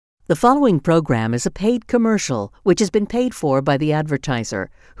The following program is a paid commercial which has been paid for by the advertiser,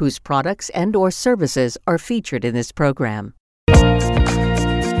 whose products and/or services are featured in this program.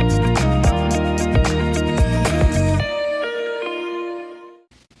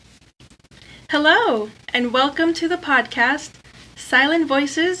 Hello, and welcome to the podcast, Silent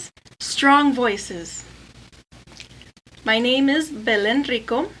Voices, Strong Voices. My name is Belen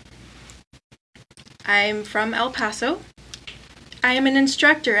Rico. I'm from El Paso. I am an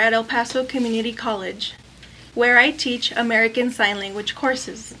instructor at El Paso Community College, where I teach American Sign Language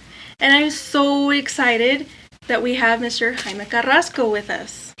courses. And I'm so excited that we have Mr. Jaime Carrasco with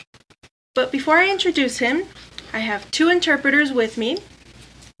us. But before I introduce him, I have two interpreters with me.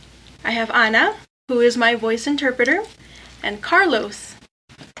 I have Ana, who is my voice interpreter, and Carlos,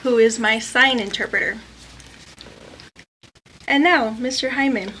 who is my sign interpreter. And now, Mr.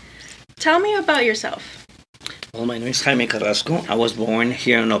 Jaime, tell me about yourself. Well, my name is Jaime Carrasco. I was born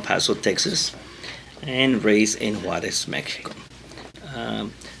here in El Paso, Texas, and raised in Juarez, Mexico.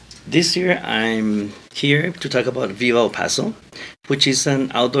 This year, I'm here to talk about Viva El Paso, which is an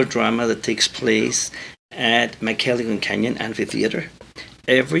outdoor drama that takes place at McKelligon Canyon Amphitheater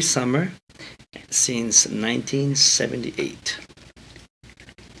every summer since 1978.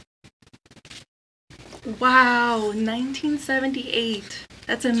 Wow, 1978.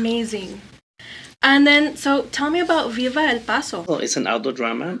 That's amazing. And then, so tell me about Viva El Paso. Well, it's an outdoor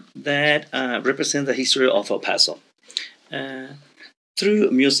drama that represents the history of El Paso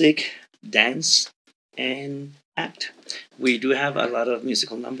through music, dance, and act. We do have a lot of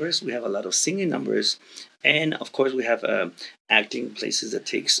musical numbers. We have a lot of singing numbers, and of course, we have acting places that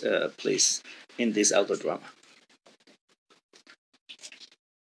takes place in this outdoor drama.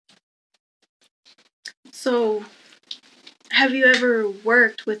 So, have you ever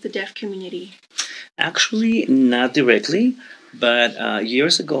worked with the deaf community? Actually, not directly, but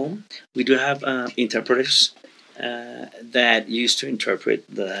years ago, we do have interpreters that used to interpret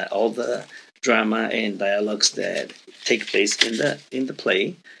all the drama and dialogues that take place in the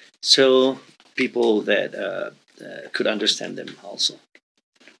play, so people that could understand them also.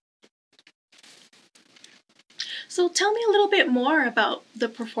 So tell me a little bit more about the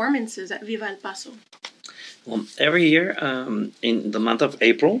performances at Viva El Paso. Well, every year in the month of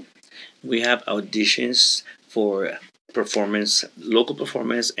April, we have auditions for performance, local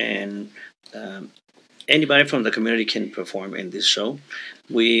performance, and anybody from the community can perform in this show.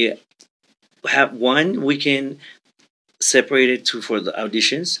 We have one weekend separated for the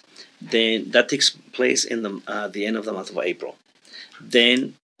auditions. Then that takes place in the end of the month of April.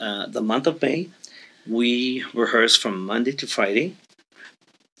 Then the month of May, we rehearse from Monday to Friday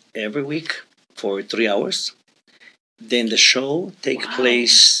every week for 3 hours. Then the show takes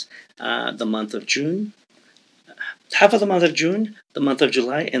place the month of June, half of the month of June, the month of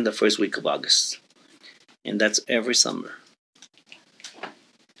July, and the first week of August. And that's every summer.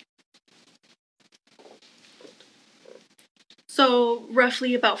 So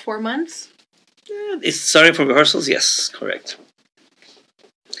roughly about 4 months? It's starting from rehearsals, yes, correct.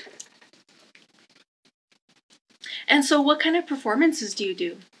 And so what kind of performances do you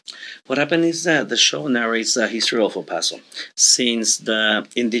do? What happened is that the show narrates the history of El Paso. Since the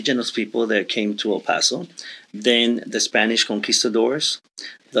indigenous people that came to El Paso, then the Spanish conquistadors,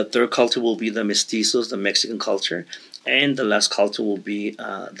 the third culture will be the mestizos, the Mexican culture, and the last culture will be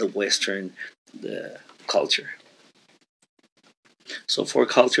the Western culture. So 4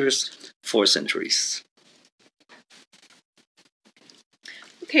 cultures, 4 centuries.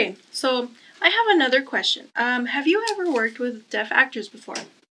 Okay, so I have another question. Have you ever worked with deaf actors before?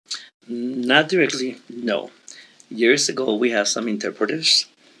 Not directly, no. Years ago, we have some interpreters,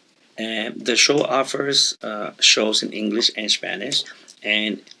 and the show offers shows in English and Spanish,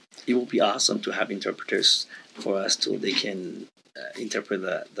 and it will be awesome to have interpreters for us so they can interpret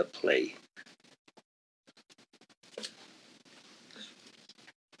the play.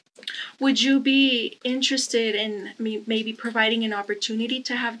 Would you be interested in maybe providing an opportunity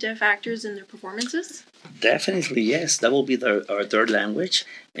to have deaf actors in their performances? Definitely, yes. That will be our third language,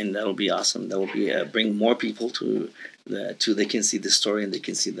 and that will be awesome. That will be bring more people to they can see the story and they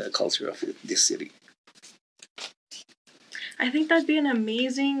can see the culture of this city. I think that'd be an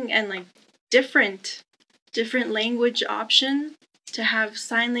amazing and different language option to have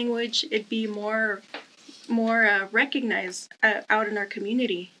sign language. It'd be more recognized out in our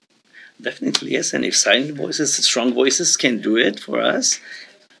community. Definitely, yes. And if silent voices, strong voices can do it for us,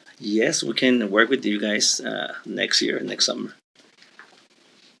 yes, we can work with you guys next year, next summer.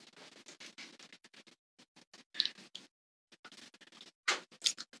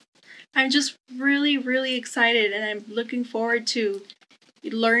 I'm just really, really excited, and I'm looking forward to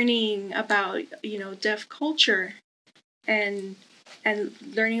learning about deaf culture and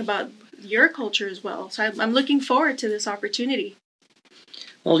learning about your culture as well. So I'm looking forward to this opportunity.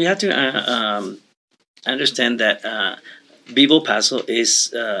 Well, you have to understand that Vivo Paso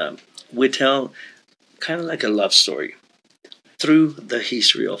is we tell kind of like a love story through the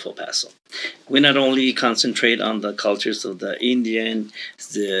history of El Paso. We not only concentrate on the cultures of the Indian,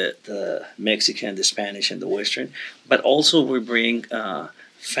 the Mexican, the Spanish, and the Western, but also we bring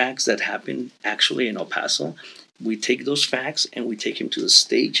facts that happen actually in El Paso. We take those facts and we take them to the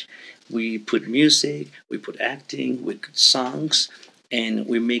stage. We put music, we put acting, we put songs, and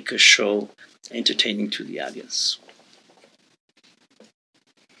we make a show entertaining to the audience.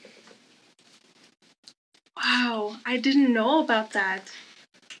 Wow, I didn't know about that.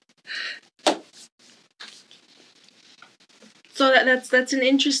 So that's an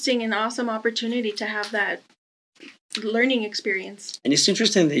interesting and awesome opportunity to have that learning experience. And it's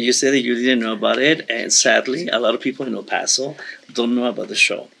interesting that you said that you didn't know about it, and sadly, a lot of people in El Paso don't know about the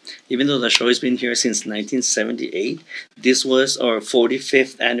show. Even though the show has been here since 1978, this was our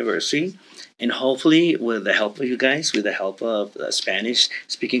 45th anniversary. And hopefully, with the help of you guys, with the help of the Spanish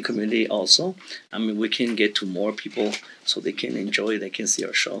speaking community also, I mean, we can get to more people so they can enjoy, they can see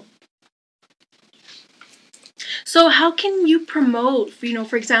our show. So how can you promote,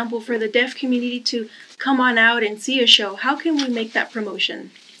 for example, for the deaf community to come on out and see a show? How can we make that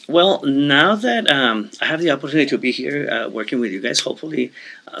promotion? Well, now that I have the opportunity to be here working with you guys, hopefully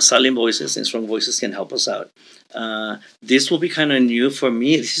Silent Voices and Strong Voices can help us out. This will be kind of new for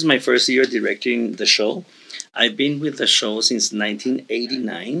me. This is my first year directing the show. I've been with the show since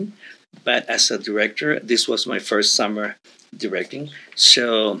 1989, but as a director, this was my first summer directing.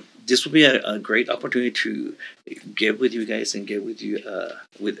 So this will be a great opportunity to get with you guys and get with you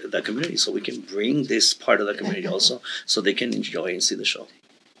with the community, so we can bring this part of the community also, so they can enjoy and see the show.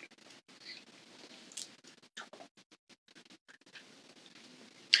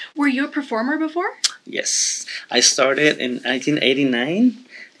 Were you a performer before? Yes, I started in 1989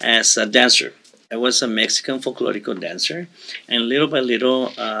 as a dancer. I was a Mexican folklorico dancer, and little by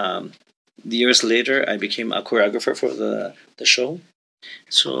little, years later, I became a choreographer for the show.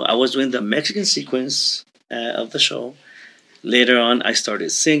 So I was doing the Mexican sequence of the show. Later on, I started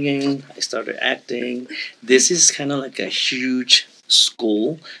singing, I started acting. This is kind of like a huge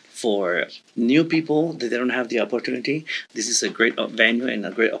school for new people that they don't have the opportunity. This is a great venue and a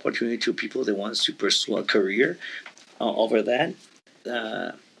great opportunity to people that wants to pursue a career over that.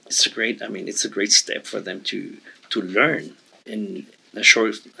 It's a great. I mean, it's a great step for them to learn in a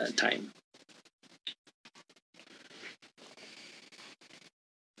short time.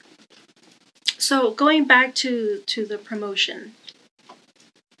 So going back to the promotion,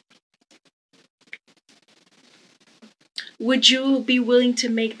 would you be willing to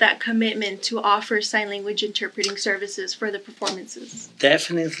make that commitment to offer sign language interpreting services for the performances?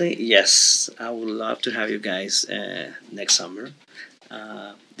 Definitely, yes. I would love to have you guys next summer.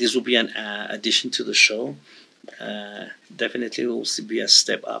 This will be an addition to the show. Definitely will be a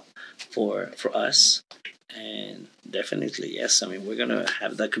step up for us, and definitely yes. I mean, we're gonna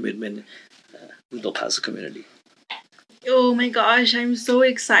have that commitment with the El Paso community. Oh my gosh, I'm so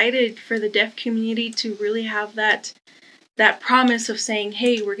excited for the deaf community to really have that promise of saying,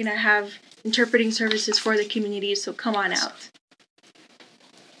 hey, we're gonna have interpreting services for the community, so come on out.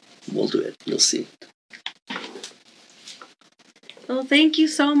 We'll do it. You'll see. Well, thank you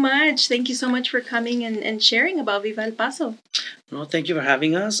so much. Thank you so much for coming and sharing about Viva El Paso. No, thank you for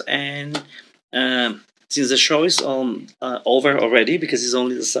having us. And since the show is over already, because it's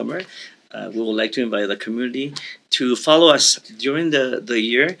only the summer, we would like to invite the community to follow us during the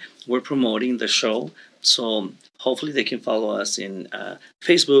year. We're promoting the show, so hopefully they can follow us in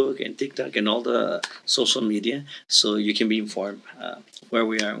Facebook and TikTok and all the social media, so you can be informed where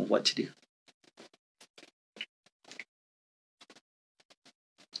we are and what to do.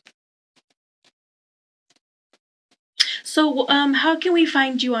 So, how can we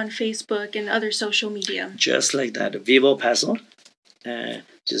find you on Facebook and other social media? Just like that, Vivo Paso.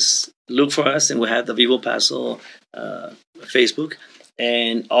 Just look for us, and we have the Vivo Paso Facebook,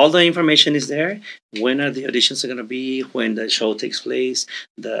 and all the information is there. When are the auditions are gonna be? When the show takes place?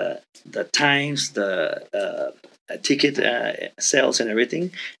 The times, the ticket sales, and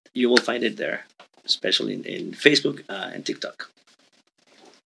everything. You will find it there, especially in Facebook and TikTok.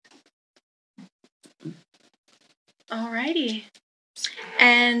 Alrighty.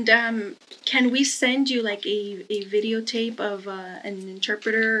 And can we send you like a videotape of an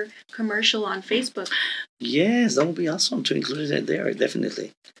interpreter commercial on Facebook? Yes, that would be awesome to include it there,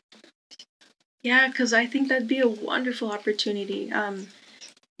 definitely. Yeah, because I think that'd be a wonderful opportunity.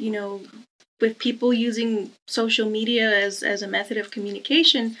 with people using social media as a method of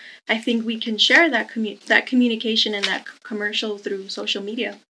communication, I think we can share that communication and that commercial through social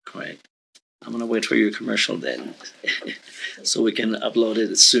media. Correct. I'm going to wait for your commercial then, so we can upload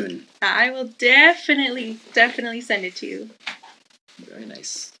it soon. I will definitely send it to you. Very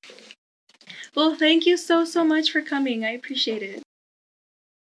nice. Well, thank you so much for coming. I appreciate it.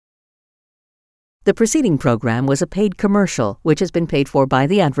 The preceding program was a paid commercial which has been paid for by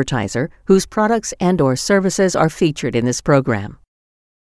the advertiser whose products and/or services are featured in this program.